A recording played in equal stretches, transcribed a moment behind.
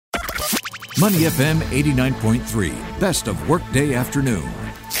Money FM 89.3, best of workday afternoon.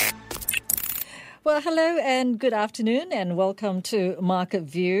 Well, hello and good afternoon and welcome to Market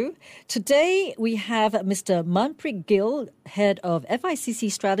View. Today we have Mr. Manpreet Gill, Head of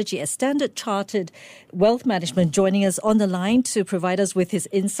FICC Strategy at Standard Chartered Wealth Management, joining us on the line to provide us with his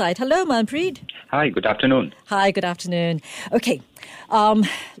insight. Hello, Manpreet. Hi, good afternoon. Hi, good afternoon. Okay.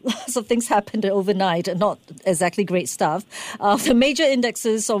 Lots of things happened overnight, not exactly great stuff. The major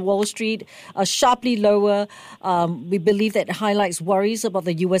indexes on Wall Street are sharply lower. We believe that it highlights worries about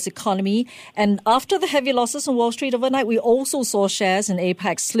the U.S. economy. And after the heavy losses on Wall Street overnight, we also saw shares in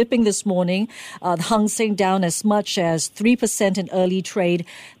APAC slipping this morning. The Hang Seng down as much as 3% in early trade.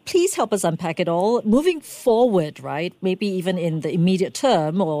 Please help us unpack it all. Moving forward, right, maybe even in the immediate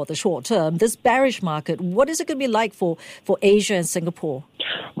term or the short term, this bearish market, what is it going to be like for Asia and Singapore?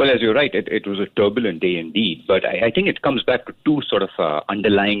 Well, as you're right, it was a turbulent day indeed. But I think it comes back to two sort of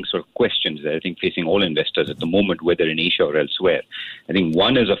underlying sort of questions that I think facing all investors at the moment, whether in Asia or elsewhere. I think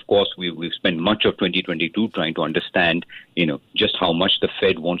one is, of course, we've spent much of 2022 trying to understand, just how much the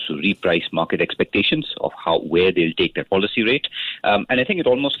Fed wants to reprice market expectations of where they'll take their policy rate. And I think it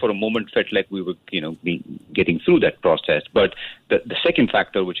almost for a moment felt like we were, getting through that process. But the second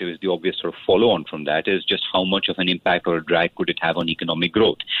factor, which is the obvious sort of follow-on from that, is just how much of an impact or a drag could it have on economic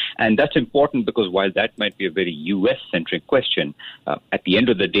growth. And that's important because while that might be a very U.S.-centric question, at the end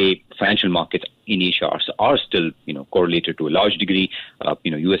of the day, financial markets in Asia are still, correlated to a large degree.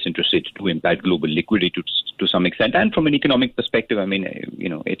 U.S. interest rates do impact global liquidity to some extent. And from an economic perspective,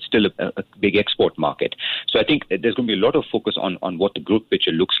 it's still a big export market. So I think there's going to be a lot of focus on what the growth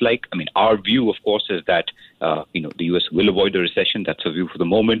picture looks like. Our view, of course, is that, the U.S. will avoid a recession. That's a view for the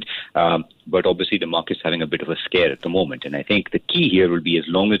moment. But obviously the market's having a bit of a scare at the moment. And I think the key here will be as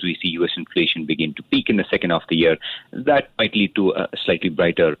long as we see U.S. inflation begin to peak in the second half of the year, that might lead to a slightly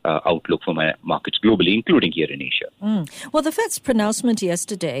brighter outlook for markets globally, including here in Asia. Well, the Fed's pronouncement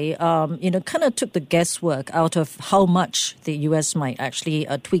yesterday, kind of took the guesswork out of how much the U.S. might actually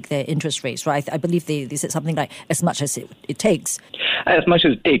tweak their interest rates, right? I believe they said something like as much as it takes. As much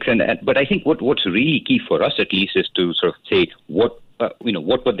as it takes. But I think what's really key for us, at least, is to sort of say what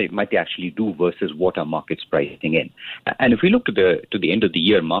they might actually do versus what are markets pricing in. And if we look to the end of the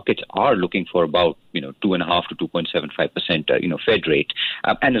year, markets are looking for about 2.5% to 2.75% Fed rate.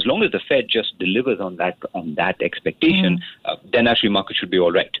 And as long as the Fed just delivers on that expectation, then actually markets should be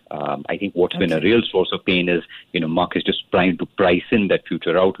all right. I think what's been a real source of pain is markets just trying to price in that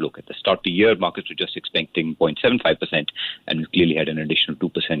future outlook. At the start of the year, markets were just expecting 0.75%, and we clearly had an additional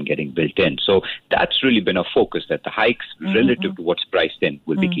 2% getting built in. So that's really been a focus, that the hikes relative to what's priced in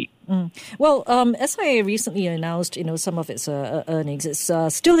will be key. Well, SIA recently announced, some of its earnings. It's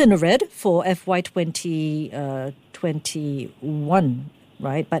still in the red for FY 2021.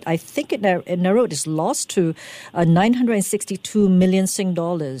 Right, but I think it narrowed its loss to 962 million Sing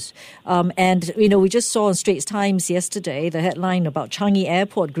dollars. And, we just saw on Straits Times yesterday the headline about Changi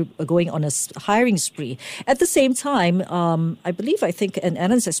Airport Group going on a hiring spree. At the same time, I think an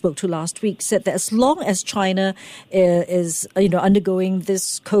analyst I spoke to last week said that as long as China is, undergoing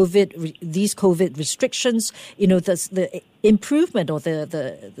these COVID restrictions, the improvement or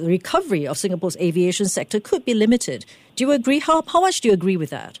the recovery of Singapore's aviation sector could be limited. Do you agree? How much do you agree with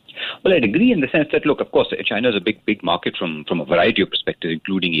that? Well, I'd agree in the sense that, look, of course, China is a big market from a variety of perspectives,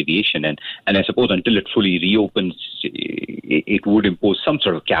 including aviation. And I suppose until it fully reopens, it would impose some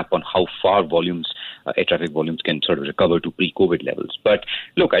sort of cap on how far air traffic volumes can sort of recover to pre-COVID levels. But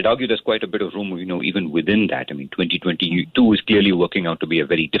look, I'd argue there's quite a bit of room, even within that. 2022 is clearly working out to be a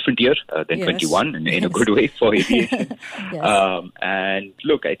very different year than 21 in a good way for aviation. And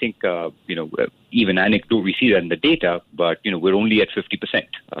look, I think, even anecdote, we see that in the data, but, we're only at 50%,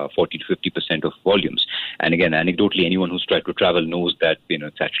 40 to 50% of volumes. And again, anecdotally, anyone who's tried to travel knows that,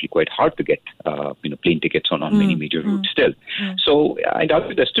 it's actually quite hard to get, plane tickets on many major routes still. So I'd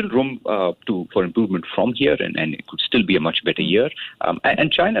argue there's still room for improvement from here, and it could still be a much better year.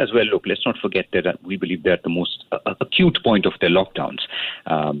 And China as well, look, let's not forget that we believe they're at the most acute point of their lockdowns.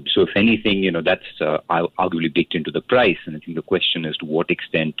 So if anything, that's arguably baked into the price. And I think the question is to what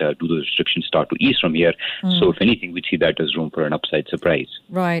extent do those restrictions start to ease from here? So if anything, we'd see that as room for an upside surprise.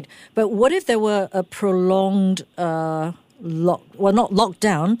 Right. But what if there were a prolonged not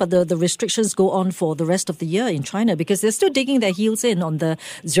lockdown, but the restrictions go on for the rest of the year in China, because they're still digging their heels in on the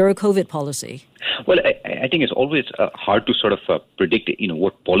zero COVID policy? Well, I think it's always hard to sort of predict,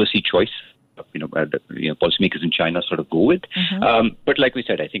 what policy choice policymakers in China sort of go with. But like we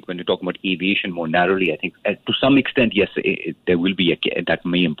said, I think when you talk about aviation more narrowly, I think to some extent, yes, there will be that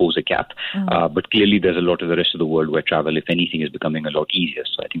may impose a cap. But clearly, there's a lot of the rest of the world where travel, if anything, is becoming a lot easier.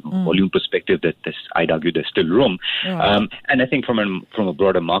 So I think from a volume perspective, I'd argue there's still room. And I think from a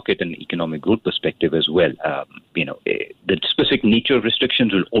broader market and economic growth perspective as well, the specific nature of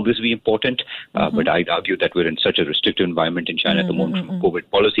restrictions will always be important. But I'd argue that we're in such a restrictive environment in China at the moment from a COVID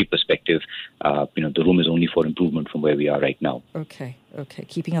policy perspective. The room is only for improvement from where we are right now. Okay.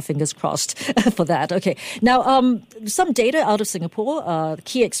 Keeping our fingers crossed for that. Okay. Now, some data out of Singapore,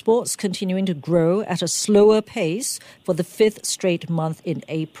 key exports continuing to grow at a slower pace for the fifth straight month in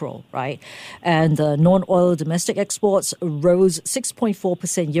April, right? And non-oil domestic exports rose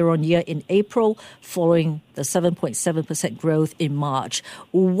 6.4% year on year in April, following the 7.7% growth in March.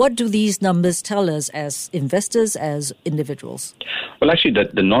 What do these numbers tell us as investors, as individuals? Well, actually,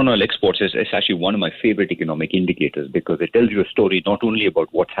 the non-oil exports is actually one of my favorite economic indicators because it tells you a story not only about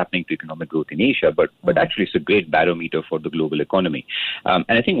what's happening to economic growth in Asia, but actually it's a great barometer for the global economy. And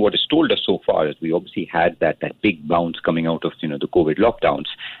I think what it's told us so far is we obviously had that big bounce coming out of the COVID lockdowns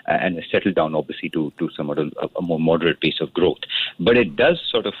and has settled down obviously to somewhat a more moderate pace of growth. But it does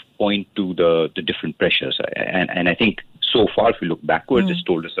sort of point to the different pressures. And I think so far, if we look backwards, it's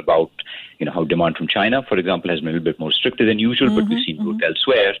told us about how demand from China, for example, has been a little bit more stricter than usual, but we've seen growth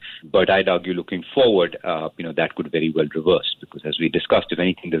elsewhere. But I'd argue looking forward, that could very well reverse because as we discussed, if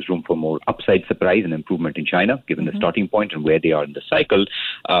anything, there's room for more upside surprise and improvement in China, given the starting point and where they are in the cycle.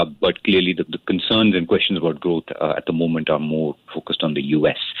 But clearly, the concerns and questions about growth at the moment are more focused on the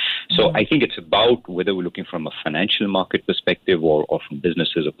U.S. So I think it's about whether we're looking from a financial market perspective or from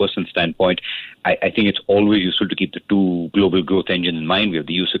businesses or person standpoint. I think it's always useful to keep the two global growth engines in mind. We have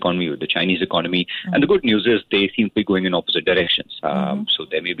the U.S. economy, we have the Chinese economy. And the good news is they seem to be going in opposite directions. So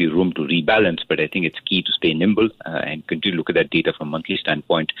there may be room to rebalance, but I think it's key to stay nimble and continue to look at that data from a monthly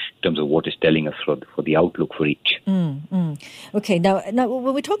standpoint in terms of what it's telling us for the outlook for each. Okay, now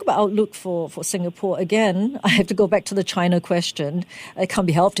when we talk about outlook for Singapore, again, I have to go back to the China question. It can't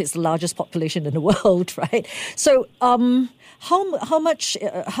be helped. It's the largest population in the world, right? So how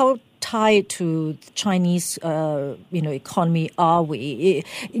tied to the Chinese, economy are we?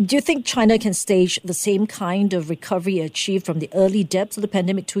 Do you think China can stage the same kind of recovery achieved from the early depths of the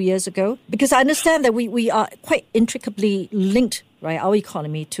pandemic 2 years ago? Because I understand that we are quite intricately linked, right, our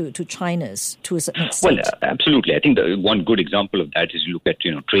economy to China's to a certain extent. Well, absolutely. I think the one good example of that is you look at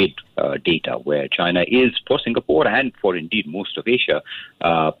trade data, where China is for Singapore and for indeed most of Asia,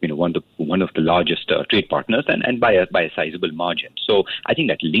 one of the largest trade partners and by a sizable margin. So I think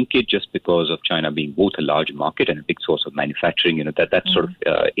that linkage, just because of China being both a large market and a big source of manufacturing, that's sort of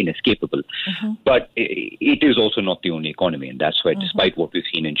inescapable. But it is also not the only economy, and that's why, despite what we've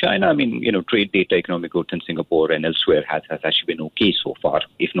seen in China, trade data, economic growth in Singapore and elsewhere has actually been okay so far,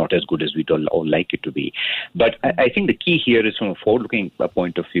 if not as good as we'd all like it to be. But I think the key here is from a forward-looking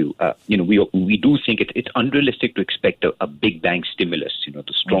point of view. We do think it's unrealistic to expect a big bang stimulus. The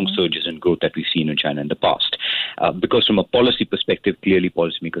strong surges in growth that we've seen in China in the past, because from a policy perspective, clearly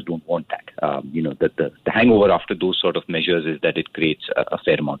policymakers don't want that. The hangover after those sort of measures is that it creates a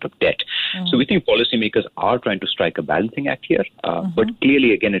fair amount of debt. So we think policymakers are trying to strike a balancing act here. But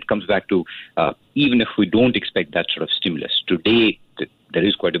clearly, again, it comes back to even if we don't expect that sort of stimulus today, there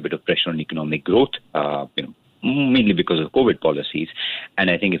is quite a bit of pressure on economic growth. Mainly because of COVID policies.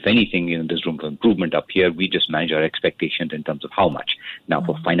 And I think, if anything, there's room for improvement up here. We just manage our expectations in terms of how much. Now,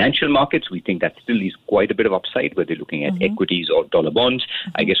 for financial markets, we think that still is quite a bit of upside, whether looking at equities or dollar bonds.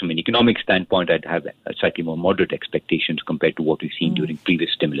 I guess from an economic standpoint, I'd have a slightly more moderate expectations compared to what we've seen during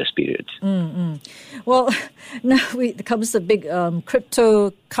previous stimulus periods. Well, now comes the big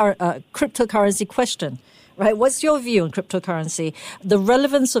cryptocurrency question, right? What's your view on cryptocurrency? The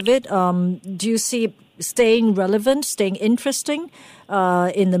relevance of it, do you see it staying relevant, staying interesting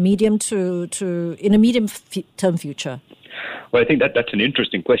in the medium term future? Well, I think that's an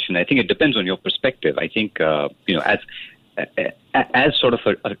interesting question. I think it depends on your perspective. I think as sort of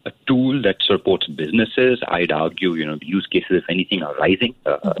a tool that supports businesses, I'd argue, the use cases, if anything, are rising,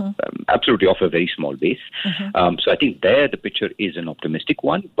 absolutely off a very small base. So I think there the picture is an optimistic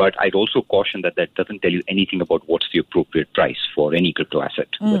one, but I'd also caution that doesn't tell you anything about what's the appropriate price for any crypto asset,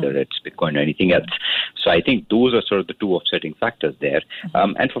 whether it's Bitcoin or anything else. So I think those are sort of the two offsetting factors there.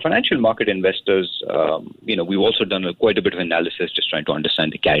 And for financial market investors, we've also done quite a bit of analysis just trying to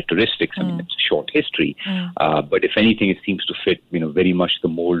understand the characteristics. I mean, it's a short history, but if anything, it seems to fit very much the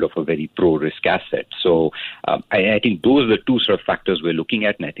mold of a very pro-risk asset. So I think those are the two sort of factors we're looking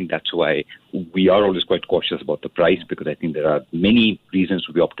at, and I think that's why we are always quite cautious about the price, because I think there are many reasons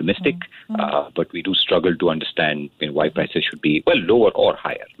to be optimistic, but we do struggle to understand why prices should be, lower or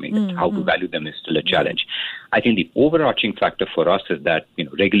higher. I mean, how to value them is still a challenge. I think the overarching factor for us is that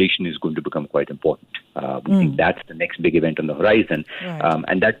regulation is going to become quite important. We think that's the next big event on the horizon,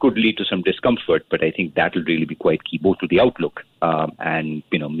 and that could lead to some discomfort, but I think that will really be quite key, both to the outlook and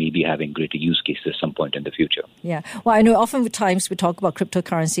maybe having greater use cases at some point in the future. Yeah. Well, I know oftentimes we talk about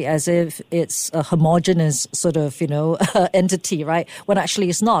cryptocurrency as if it's a homogenous sort of, entity, right? When actually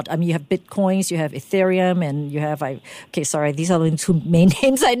it's not. I mean, you have Bitcoins, you have Ethereum, and you have, these are the two main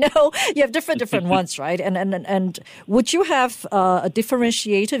names I know. You have different ones, right? And would you have a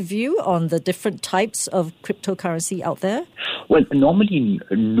differentiated view on the different types of cryptocurrency out there? Well, normally,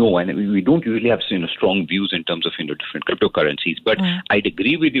 no. And we don't usually have strong views in terms of different cryptocurrencies. But I'd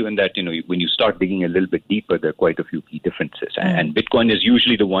agree with you in that, when you start digging a little bit deeper, there are quite a few key differences. And Bitcoin is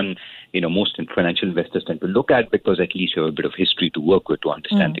usually the one, most financial investors tend to look at, because at least you have a bit of history to work with to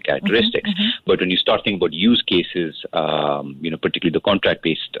understand the characteristics. But when you start thinking about use cases, particularly the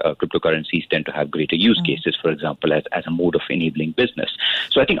contract-based cryptocurrencies tend to have greater use cases, for example, as a mode of enabling business.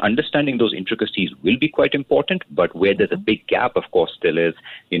 So I think understanding those intricacies will be quite important, but where there's a big gap, of course, still is,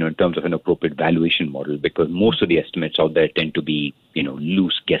 in terms of an appropriate valuation model, because most of the estimates out there tend to be,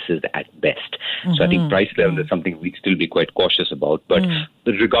 loose guesses at best. So I think price level is something we'd still be quite cautious about. But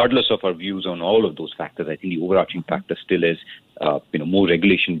regardless of our views on all of those factors, I think the overarching factor still is, more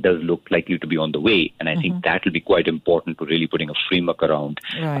regulation does look likely to be on the way. And I think that will be quite important to really putting a framework around,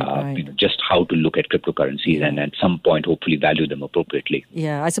 just how to look at cryptocurrencies and at some point hopefully value them appropriately.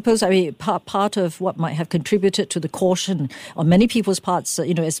 Yeah, I suppose, part of what might have contributed to the caution on many people's parts,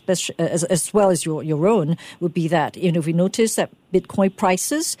 especially as well as your own, would be that, if we notice that Bitcoin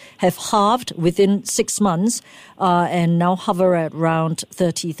prices have halved within 6 months and now hover at around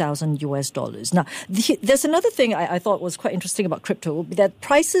 $30,000 US. Now, there's another thing I thought was quite interesting about crypto, that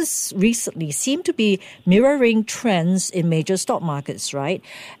prices recently seem to be mirroring trends in major stock markets, right?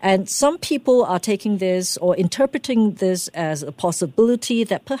 And some people are taking this or interpreting this as a possibility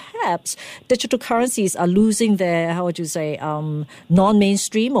that perhaps digital currencies are losing their,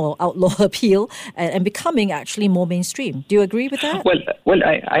 non-mainstream or outlaw appeal and becoming actually more mainstream. Do you agree with that? Well,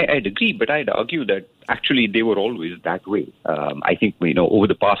 I'd agree, but I'd argue that actually they were always that way. I think, over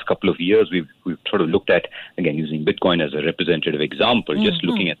the past couple of years, we've sort of looked at, again, using Bitcoin as a representative example, just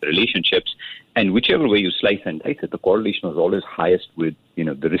looking at the relationships, and whichever way you slice and dice it, the correlation was always highest with,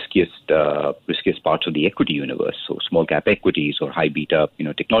 the riskiest parts of the equity universe, so small cap equities or high beta,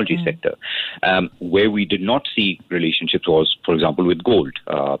 technology sector. Where we did not see relationships was, for example, with gold.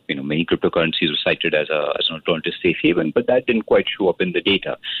 Many cryptocurrencies were cited as an alternative safe haven, but that didn't quite show up in the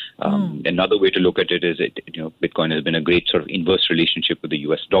data. Another way to look at it is, Bitcoin has been a great sort of inverse relationship with the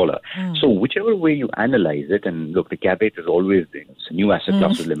US dollar. So whichever way you analyze it, and look, the caveat is always, it's a new asset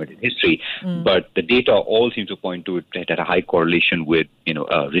class with limited history, but the data all seem to point to it at a high correlation with,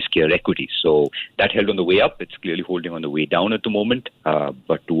 riskier equities. So that held on the way up. It's clearly holding on the way down at the moment.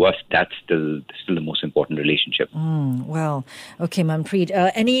 But to us, that's still the most important relationship. Well, okay, Manpreet.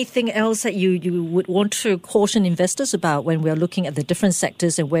 Anything else that you would want to caution investors about when we're looking at the different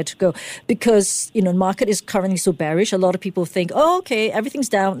sectors and where to go? Because, the market is currently so bearish. A lot of people think, everything's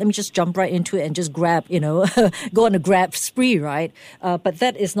down. Let me just jump right into it and just grab, go on a grab spree, right? But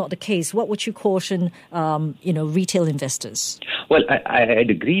that is not the case. What would you caution, retail investors? Well, I'd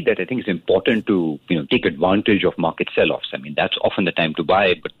agree that I think it's important to, take advantage of market sell-offs. I mean, that's often the time to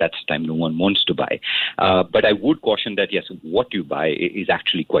buy, but that's the time no one wants to buy. But I would caution that, yes, what you buy is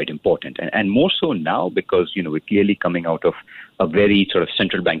actually quite important. And more so now because, we're clearly coming out of a very sort of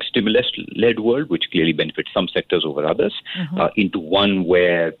central bank stimulus-led world, which clearly benefits some sectors over others, into one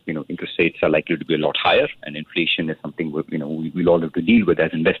where, interest rates are likely to be a lot higher, and inflation is something, we'll all have to deal with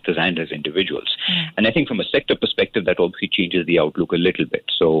as investors and as individuals. And I think from a sector perspective, that obviously changes the outlook a little bit.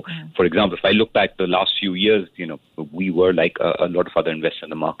 So, for example, if I look back the last few years, we were like a lot of other investors in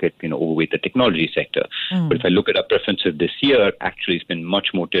the market, overweight the technology sector. But if I look at our preferences this year, actually it's been much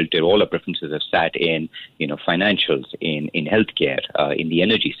more tilted. All our preferences have sat in, financials, in healthcare, in the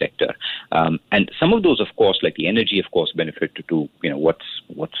energy sector. And some of those, of course, like the energy, of course, benefit to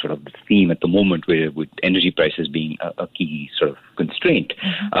what's sort of the theme at the moment, with energy prices being a key sort of constraint.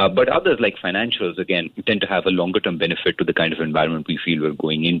 But others like financials, again, tend to have a longer term benefit to the kind of environment we feel we're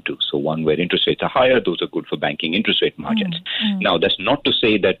going into. So one where interest rates are higher, those are good for banking interest rate margins. Now, that's not to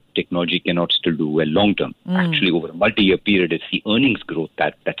say that technology cannot still do well long term. Actually, over a multi-year period, it's the earnings growth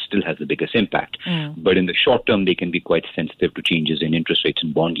that still has the biggest impact. But in the short term, they can be quite sensitive to to changes in interest rates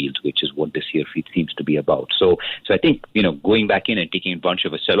and bond yields, which is what this year seems to be about. So I think, going back in and taking advantage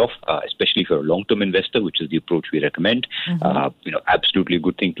of a sell-off, especially for a long-term investor, which is the approach we recommend, absolutely a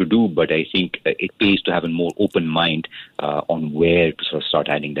good thing to do. But I think it pays to have a more open mind on where to sort of start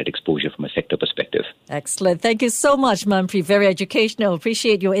adding that exposure from a sector perspective. Excellent. Thank you so much, Manpreet. Very educational.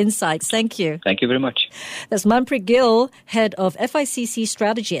 Appreciate your insights. Thank you. Thank you very much. That's Manpreet Gill, Head of FICC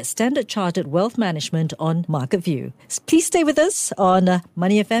Strategy at Standard Chartered Wealth Management on Market View. Please stay with us on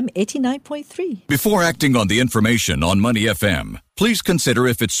Money FM 89.3. Before acting on the information on Money FM, please consider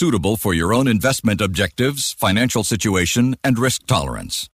if it's suitable for your own investment objectives, financial situation, and risk tolerance.